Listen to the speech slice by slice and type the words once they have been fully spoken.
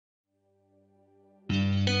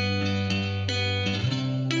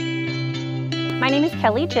My name is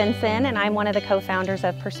Kelli Jenson, and I'm one of the co-founders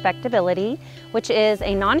of PerspectAbility, which is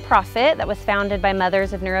a nonprofit that was founded by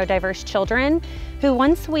mothers of neurodiverse children who,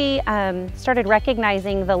 once we started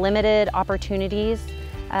recognizing the limited opportunities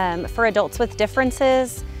for adults with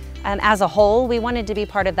differences as a whole, we wanted to be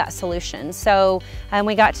part of that solution. So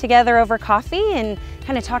we got together over coffee and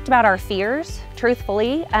kind of talked about our fears,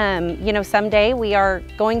 truthfully. You know, someday we are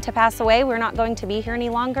going to pass away, we're not going to be here any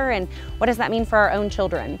longer, and what does that mean for our own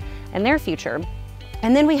children and their future?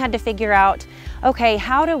 And then we had to figure out, okay,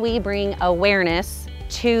 how do we bring awareness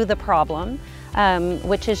to the problem,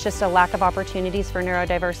 which is just a lack of opportunities for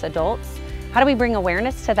neurodiverse adults? How do we bring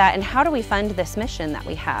awareness to that, and how do we fund this mission that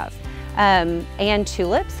we have? And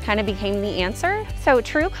tulips kind of became the answer. So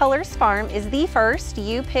True Colors Farm is the first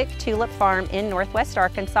you-pick tulip farm in Northwest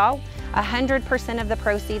Arkansas. 100% of the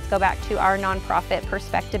proceeds go back to our nonprofit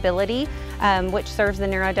PerspectAbility, which serves the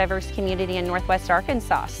neurodiverse community in Northwest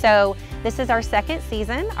Arkansas. So this is our second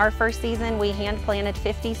season. Our first season we hand planted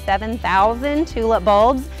 57,000 tulip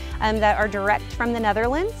bulbs that are direct from the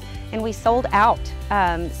Netherlands, and we sold out.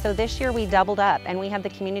 So this year we doubled up, and we had the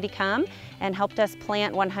community come and helped us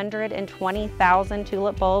plant 120,000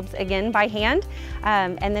 tulip bulbs again by hand.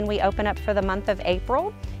 And then we open up for the month of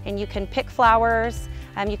April, and you can pick flowers.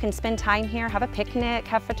 You can spend time here, have a picnic,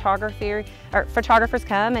 have photographers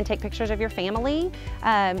come and take pictures of your family.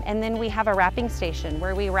 And then we have a wrapping station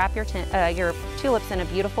where we wrap your tulips in a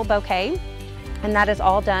beautiful bouquet. And that is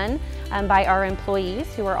all done by our employees,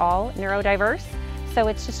 who are all neurodiverse. So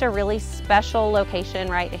it's just a really special location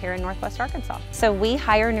right here in Northwest Arkansas. So we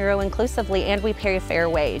hire neuro-inclusively, and we pay a fair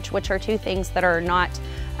wage, which are two things that are not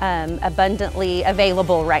abundantly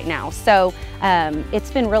available right now. So it's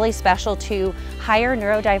been really special to hire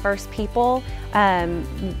neurodiverse people.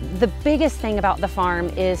 The biggest thing about the farm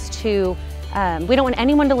is we don't want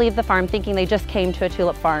anyone to leave the farm thinking they just came to a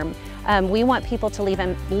tulip farm. We want people to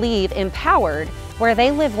leave empowered, where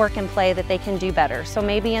they live, work, and play, that they can do better. So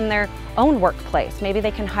maybe in their own workplace, maybe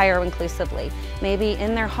they can hire inclusively. Maybe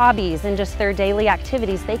in their hobbies and just their daily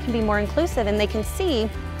activities, they can be more inclusive, and they can see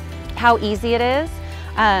how easy it is.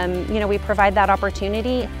 You know, we provide that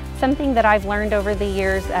opportunity. Something that I've learned over the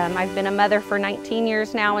years, I've been a mother for 19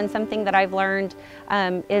 years now, and something that I've learned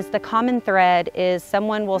is the common thread is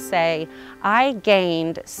someone will say, I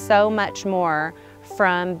gained so much more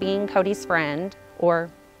from being Cody's friend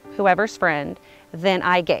or whoever's friend than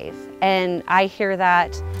I gave. And I hear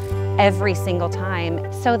that every single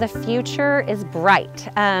time. So the future is bright.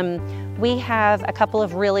 We have a couple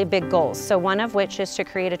of really big goals. So one of which is to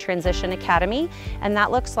create a transition academy, and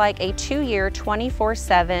that looks like a 2-year,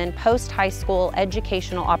 24/7 post-high school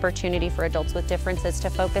educational opportunity for adults with differences to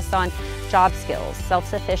focus on job skills,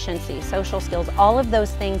 self-sufficiency, social skills, all of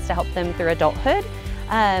those things to help them through adulthood.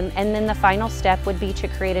 And then the final step would be to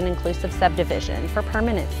create an inclusive subdivision for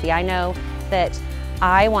permanency. I know that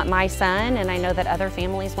I want my son, and I know that other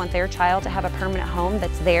families want their child to have a permanent home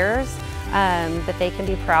that's theirs, that they can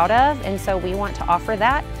be proud of, and so we want to offer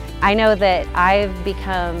that. I know that I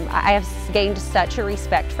have gained such a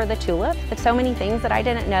respect for the tulip. There's so many things that I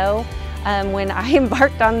didn't know when I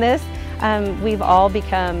embarked on this. We've all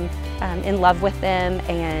become in love with them,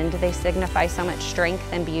 and they signify so much strength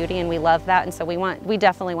and beauty, and we love that, and so we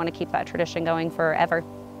definitely want to keep that tradition going forever.